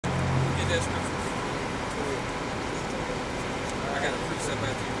that scripture. I got a precept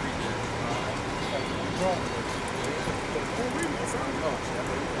after you read that.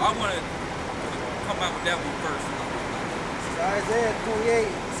 I want to come out with that one first. Isaiah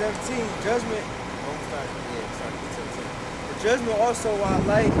 28:17, judgment. The judgment also, while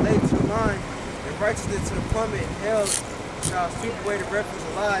light lay to the line, and righteousness to the plummet, and hell shall sweep away the refuge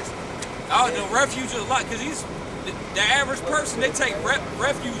of lies. Oh, the refuge of lies, because the average person, they take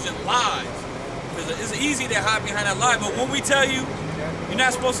refuge in lies. Because it's easy to hide behind that lie, but when we tell you you're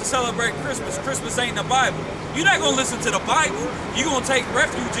not supposed to celebrate Christmas, Christmas ain't in the Bible, you're not going to listen to the Bible. You're going to take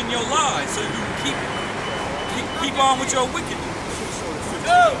refuge in your lies so you can keep on with your wickedness.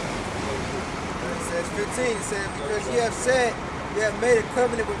 It says 15, it says, because ye have said, ye have made a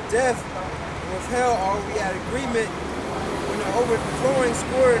covenant with death, and with hell are we at agreement. When the overflowing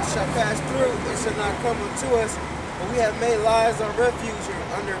scourge shall pass through, it shall not come unto us. But we have made lies our refuge, and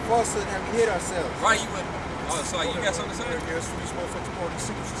under falsehood have we hid ourselves. Right, you went. Oh, sorry, you got something to say? Yeah, it's for these motherfuckers part of these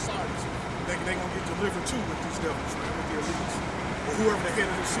secret societies. They gonna get delivered too with these devils, man, with the elites. Or whoever the head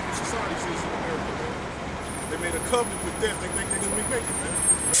of these secret societies is in America, man. They made a covenant with death. They think they're gonna make it, man.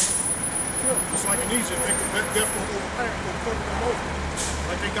 Yeah. Just like in Egypt, they think that death will overpower, will cover them over.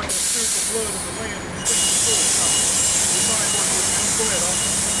 Like they got the spiritual blood of the land and the sword. We find work with them. Go ahead,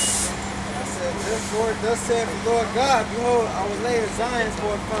 I said, therefore, thus saith the Lord God, behold, I will lay in Zion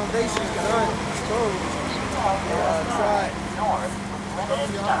for a foundation of none stone. Tried.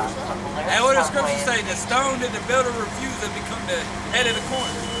 And what the scripture say, the stone that the builder refused to become the head of the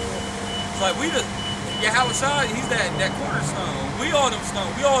corner. It's like Yahushua, he's that cornerstone. We all them stones.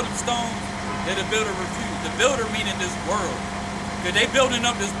 We all them stones that the builder refused. The builder meaning this world. Because they building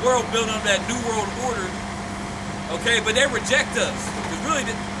up this world, building up that new world order. Okay, but they reject us. Because really,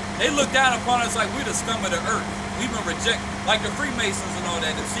 they look down upon us like we're the scum of the earth. We've been rejected. Like the Freemasons and all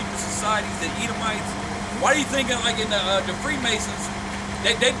that, the secret societies, the Edomites. Why are you thinking like in the Freemasons,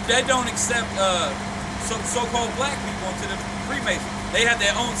 they don't accept so-called black people into the Freemasons. They have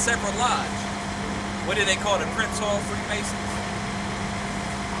their own separate lodge. What do they call it? Prince Hall Freemasons?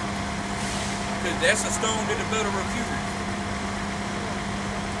 Because that's a stone that the builder refused.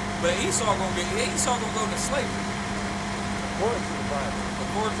 But Esau gonna go to slavery. According to the Bible.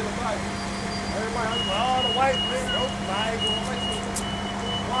 According to the Bible. Everybody, all the white men, the Bible.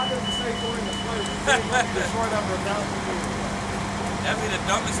 Why does it say going to slavery? Destroy that for 1,000 years. That'd be the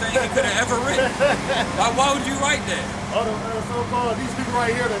dumbest thing he could have ever written. Why would you write that? Oh, the so-called, these people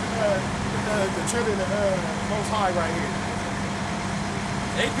right here, the children of the Most High right here.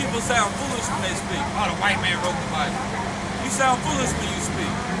 They people sound foolish when they speak. Oh, the white man wrote the Bible. You sound foolish when you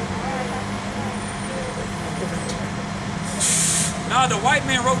speak. No, the white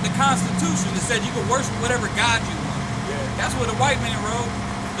man wrote the Constitution that said you could worship whatever God you want. Yeah. That's what the white man wrote,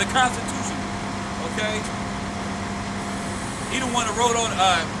 the Constitution. Okay? He the one that wrote on,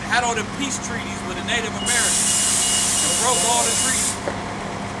 had all the peace treaties with the Native Americans and broke all the treaties.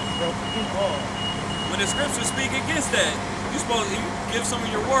 When the scriptures speak against that, you give some of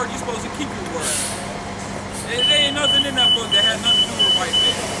your word, you're supposed to keep your word. There ain't nothing in that book that had nothing to do with white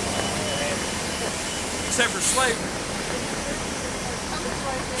men. Except for slavery.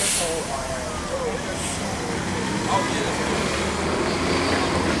 Oh, yeah.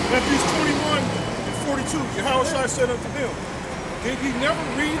 Matthew 21:42, Yahushua said unto them, did he never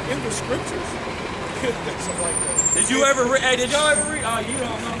read in the scriptures? Something like that. Did you ever read? Hey, did y'all ever read? Oh, you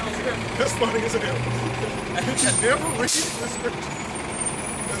don't know no scripture. That's funny as hell. Did you never read the scripture?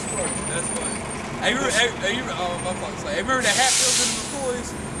 That's funny. That's funny. Hey, remember the Hatfields and the McCoys?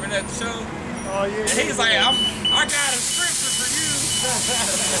 Remember that show? Oh yeah. And he's like, I got a scripture for you.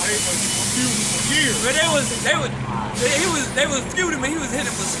 But they was feuding, but he was hitting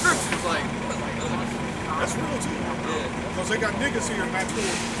with scriptures like. That's real too. Yeah. Because they got niggas here in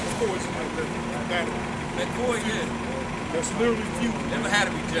McCoy, like that. McCoy, yeah. That's literally feuding. Them had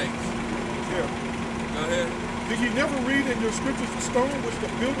to be Jakes. Yeah. Go ahead. Did you never read in your scriptures the stone which the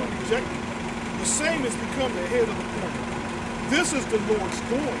builder rejected? The same has become the head of the corner. This is the Lord's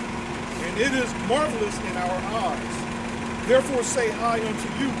doing, and it is marvelous in our eyes. Therefore say I unto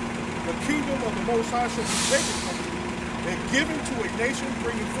you, the kingdom of the Most High shall be taken from you, and given to a nation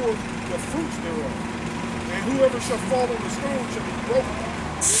bringing forth the fruits thereof. And whoever shall fall on the stone shall be broken.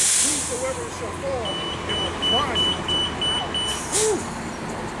 Whosoever shall fall, it will grind him to the ground. Woo!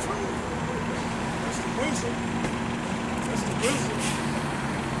 That's true. That's the wisdom. That's the wisdom.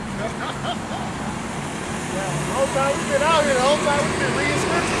 Yeah, the whole time we've been out here, the whole time we've been reading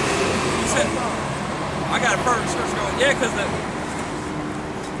scriptures. He said, I got a perfect scripture going. Yeah, because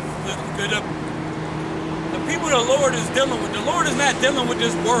the people the Lord is dealing with, the Lord is not dealing with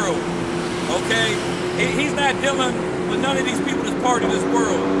this world. Okay? He's not dealing with none of these people that's part of this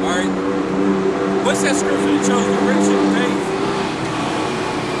world, all right? What's that scripture that chose the rich and the faith?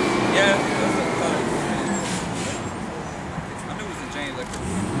 Yeah, I knew it was in James. I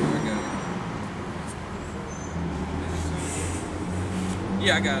got it.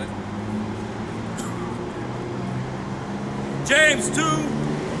 Yeah, I got it. James 2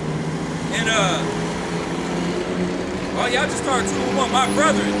 and well, y'all just started 2:1. My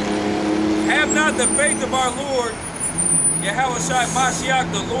brethren, have not the faith of our Lord Yahushua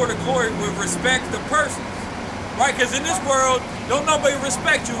Mashiach, the Lord of glory, with respect to persons. Right? Because in this world, don't nobody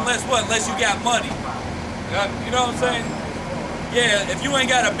respect you unless what? Unless you got money. You know what I'm saying? Yeah, if you ain't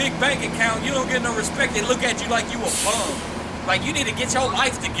got a big bank account, you don't get no respect. They look at you like you a bum. Like you need to get your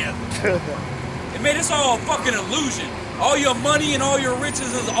life together. And man, it's all a fucking illusion. All your money and all your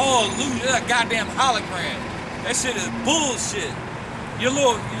riches is all illusion. It's a goddamn hologram. That shit is bullshit. Your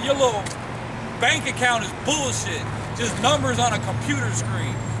little bank account is bullshit. Just numbers on a computer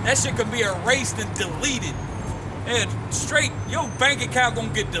screen. That shit can be erased and deleted. And straight, your bank account gonna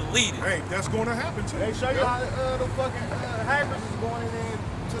get deleted. Hey, that's gonna happen too. They show you how the fucking hackers is going in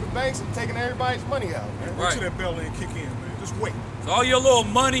to the banks and taking everybody's money out, man. Wait till that bell ain't kick in, man. Just wait. So all your little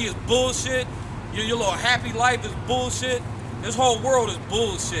money is bullshit. Your little happy life is bullshit. This whole world is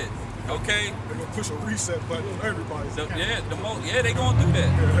bullshit. Okay? They're gonna push a reset button on everybody's account. They gonna do that.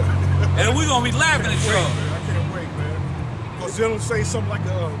 And we gonna be laughing at y'all. I can't wait, man. Because they'll say something like,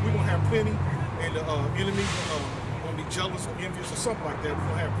 we gonna have plenty, and the enemy gonna be jealous or envious or something like that. We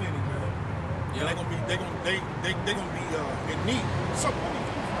gonna have plenty, man. Yeah. And they gonna be in need. Something like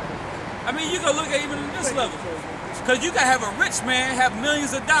that. I mean, you can look at even in this level. Because you can have a rich man have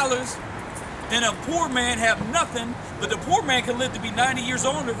millions of dollars, then a poor man have nothing, but the poor man can live to be 90 years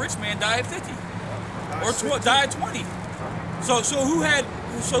old and the rich man die at 50. Or die at 20. So who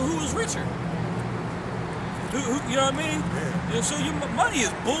was richer? Who you know what I mean? Yeah. So your money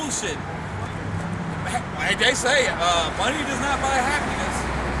is bullshit. Like they say, money does not buy happiness.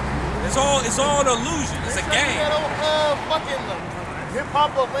 It's all an illusion. It's a game. Fucking hip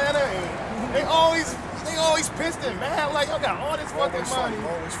hop Atlanta, and they always pissed and mad. Like, I got all this fucking money.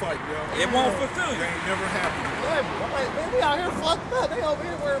 Always fight, yo. It won't fulfill you. They ain't never happy. I'm like, man, we out here fucked up. They over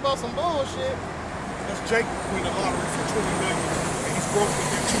here worried about some bullshit. That's Jake winning the lottery for $20 million, and he's broke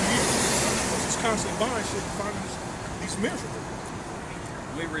within 2 years. Because he's constantly buying shit and finding these miserable.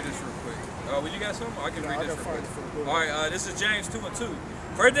 Let me read this real quick. Well, you got something? I can read this real quick. All right, this is James 2:2.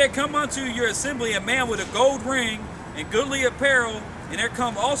 For there come unto your assembly a man with a gold ring and goodly apparel, and there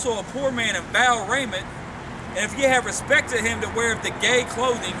come also a poor man in foul raiment. And if ye have respect to him that weareth the gay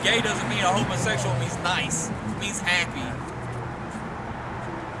clothing, gay doesn't mean a homosexual, it means nice, it means happy.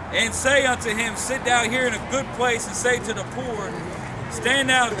 And say unto him, sit down here in a good place, and say to the poor, stand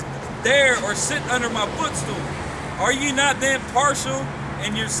out there or sit under my footstool. Are ye not then partial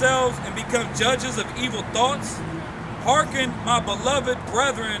in yourselves and become judges of evil thoughts? Hearken, my beloved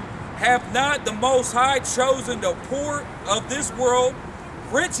brethren, have not the Most High chosen the poor of this world,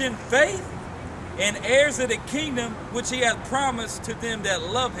 rich in faith, and heirs of the kingdom which he hath promised to them that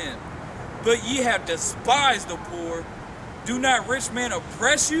love him? But ye have despised the poor. Do not rich men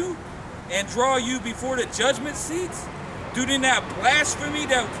oppress you and draw you before the judgment seats? Do they not blaspheme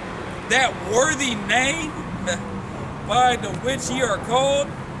that worthy name by the which ye are called?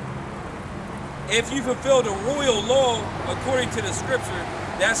 If you fulfill the royal law according to the scripture,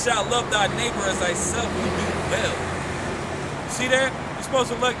 thou shalt love thy neighbor as thyself, you do well. See that? You're supposed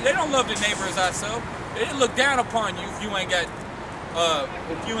to look. They don't love their neighbor as thyself. They look down upon you if you ain't got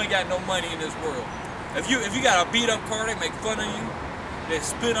no money in this world. If you got a beat up car, they make fun of you. They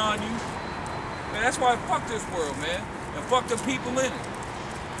spit on you. Man, that's why fuck this world, man, and fuck the people in it.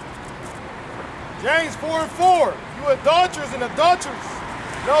 James 4:4. You adulterers and adulterers.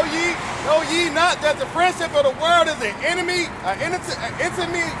 Know ye not that the friendship of the world is an enemy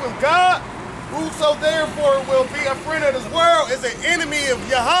with God? Whoso therefore will be a friend of this world is an enemy of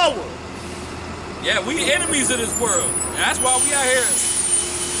Yahweh. Yeah, we enemies of this world. And that's why we out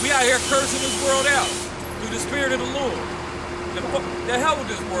here cursing this world out through the Spirit of the Lord. The hell with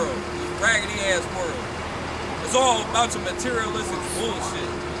this world, this raggedy ass world. It's all a bunch of materialistic bullshit.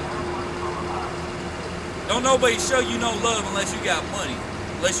 Don't nobody show you no love unless you got money.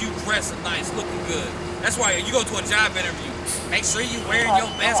 Unless you dressing nice, looking good. That's why you go to a job interview. Make sure you wearing your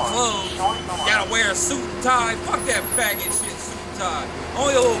best clothes. You gotta wear a suit and tie. Fuck that faggot shit, suit and tie.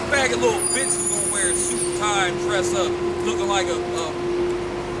 Only a little faggot little bitch is gonna wear a suit and tie and dress up, looking like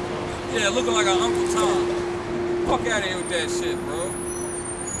looking like an Uncle Tom. Fuck out of here with that shit, bro.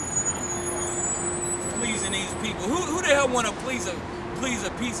 Pleasing these people. Who the hell wanna please please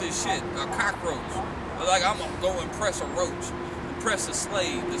a piece of shit, a cockroach. Or like I'm gonna go impress a roach, impress a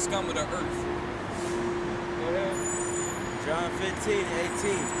slave, the scum of the earth. Go ahead. John 15,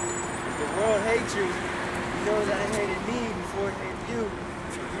 18. If the world hates you, you know that it hated me before it hated you.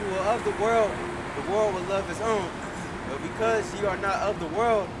 If you were of the world will love his own. But because you are not of the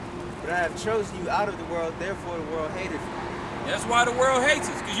world, but I have chosen you out of the world, therefore the world hateth you. That's why the world hates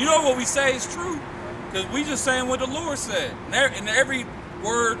us. Because you know what we say is true. Because we just saying what the Lord said. And every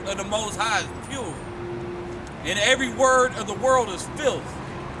word of the Most High is pure. And every word of the world is filth.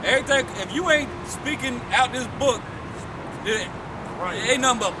 Everything, if you ain't speaking out this book, it ain't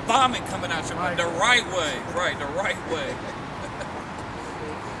nothing but vomit coming out your mouth. The right way. Right, the right way.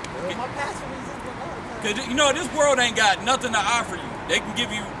 My pastor is Because you know, this world ain't got nothing to offer you. They can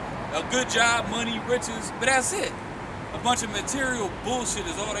give you a good job, money, riches, but that's it. A bunch of material bullshit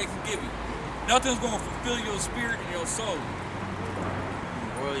is all they can give you. Nothing's going to fulfill your spirit and your soul. in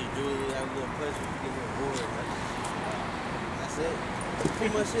the world, you do have a little pleasure, you get a little bored. That's it.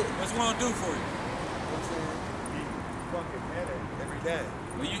 Pretty much it. What's it going to do for you? You know what I'm saying? Fucking mad every day.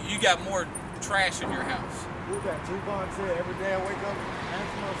 Well, you got more trash in your house. We got 2 bonds here every day. I wake up and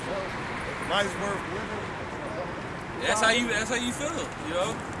ask myself, if life's worth living. That's how you feel, you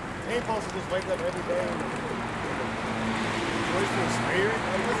know? You ain't supposed to just wake up every day and joyful spirit.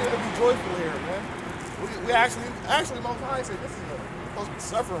 Like, what's there to be joyful here, man? We actually, Most High said this is supposed to be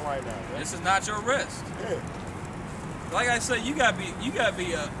suffering right now, man. This is not your rest. Yeah. Like I said, you gotta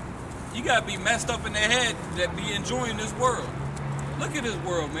be messed up in the head that be enjoying this world. Look at this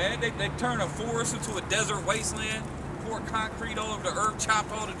world, man. They turn a forest into a desert wasteland, pour concrete all over the earth,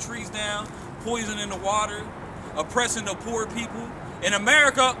 chopped all the trees down, poison in the water, oppressing the poor people. In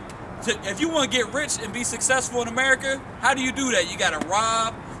America, if you want to get rich and be successful in America, how do you do that? You gotta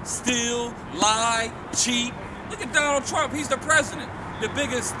rob, steal, lie, cheat. Look at Donald Trump. He's the president, the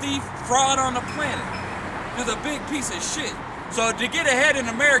biggest thief, fraud on the planet. He's a big piece of shit. So to get ahead in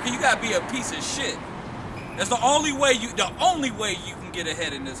America, you gotta be a piece of shit. That's the only way you can get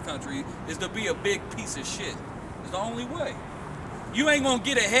ahead in this country is to be a big piece of shit. It's the only way. You ain't gonna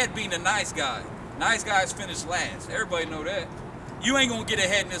get ahead being a nice guy. Nice guys finish last. Everybody know that. You ain't gonna get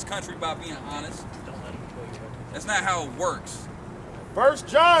ahead in this country by being honest. That's not how it works. 1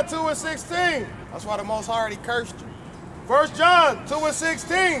 John 2 and 16. That's why the Most High already cursed you. 1 John 2 and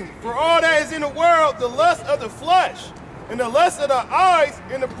 16. For all that is in the world, the lust of the flesh, and the lust of the eyes,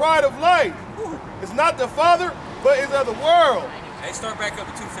 and the pride of life, is not the Father, but is of the world. Hey, start back up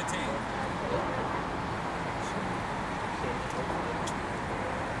at 2:15.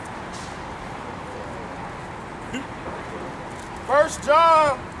 First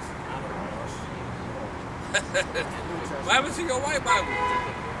John. What happened to your white Bible?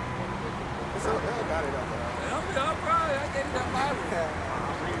 It's a, I got it up there. I gave you that Bible.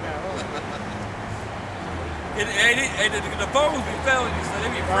 I'm reading that home. The phones be failing you, so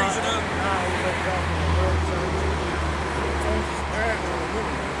they be freezing up.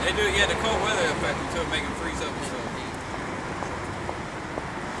 They do, yeah, the cold weather effect until it make them freeze up and stuff.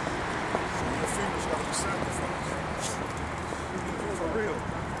 Your fingers gotta be sacrificed. For real.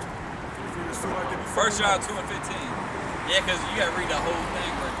 Your fingers feel like they be 1 John 2 and 15. Yeah, because you gotta read the whole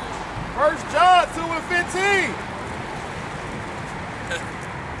thing right there. 1 John 2 and 15.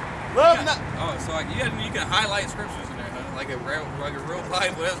 Love not. Oh, so like you can highlight scriptures in there, huh? Like a real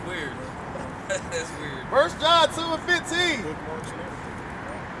Bible. That's weird. That's weird. 1 John 2 and 15.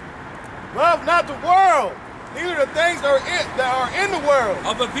 Love not the world, neither the things that are in the world.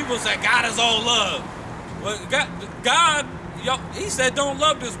 Oh, but people say God is all love. Well, God, he said don't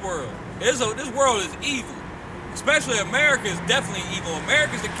love this world. This world is evil. Especially America is definitely evil.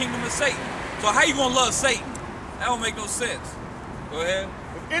 America is the kingdom of Satan. So how you gonna love Satan? That don't make no sense. Go ahead.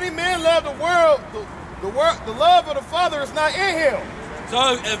 If any man love the world, the love of the Father is not in him.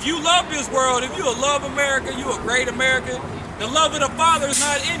 So if you love this world, if you love America, you a great American, the love of the Father is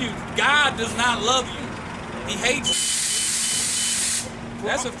not in you. God does not love you. He hates you.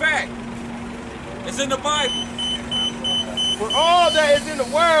 That's a fact. It's in the Bible. For all that is in the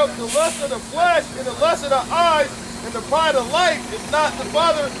world, the lust of the flesh and the lust of the eyes and the pride of life is not the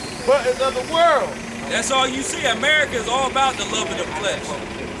Father, but is of the world. That's all you see. America is all about the love of the flesh.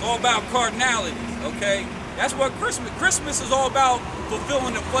 It's all about carnality, okay? That's what Christmas is all about,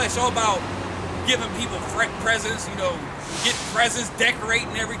 fulfilling the flesh, all about giving people presents, getting presents,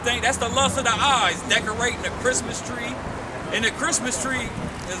 decorating everything. That's the lust of the eyes, decorating the Christmas tree. And the Christmas tree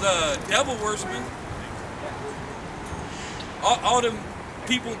is a devil worshiping. All them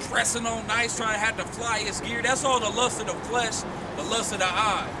people dressing on nice, trying to have the flyest gear. That's all the lust of the flesh, the lust of the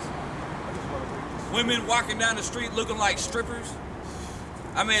eyes. Women walking down the street looking like strippers.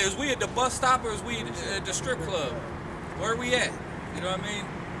 I mean, is we at the bus stop or is we at the strip club? Where are we at? You know what I mean?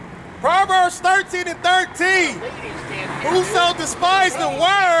 Proverbs 13 and 13. Whoso despised the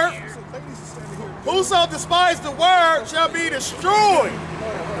word, shall be destroyed.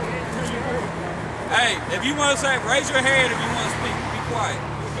 Hey, if you want to say, raise your hand if you want to speak. Be quiet.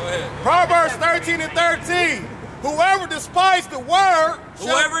 Go ahead. Proverbs 13 and 13. Whoever despises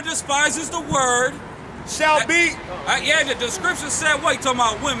the word, shall be. Yeah, the scripture said, wait, talking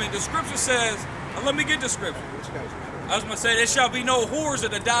about women. The scripture says, let me get the scripture. I was going to say, there shall be no whores of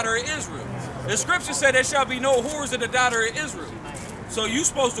the daughter of Israel. The scripture said, there shall be no whores of the daughter of Israel. So you're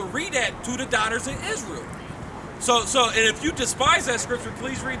supposed to read that to the daughters of Israel. So and if you despise that scripture,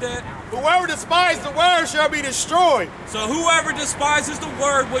 please read that. Whoever despises the word shall be destroyed. So whoever despises the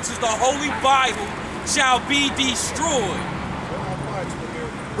word, which is the Holy Bible, shall be destroyed.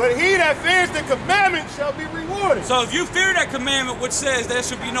 But he that fears the commandment shall be rewarded. So if you fear that commandment which says there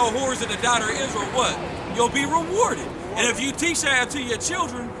should be no whores of the daughter of Israel, what? You'll be rewarded. And if you teach that to your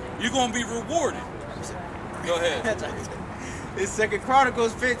children, you're going to be rewarded. Go ahead. It's 2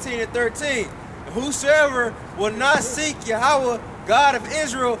 Chronicles 15 and 13. Whosoever will not seek Yahweh, God of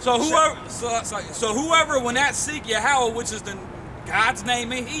Israel. So whoever will not seek Yahweh, which is the God's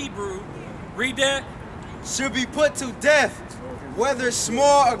name in Hebrew, read that, should be put to death, whether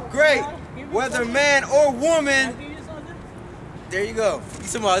small or great, whether man or woman. There you go. You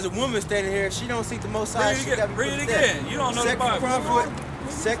see, there's a woman standing here. She don't seek the Most High. Read it again. You don't know the Bible. 2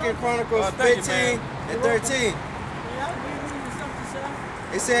 Chronicles 15 and 13.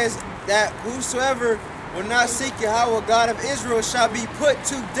 It says that whosoever will not seek Yahweh, God of Israel, shall be put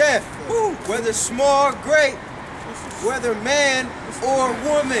to death, whether small or great, whether man or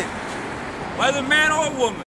woman. Whether man or woman.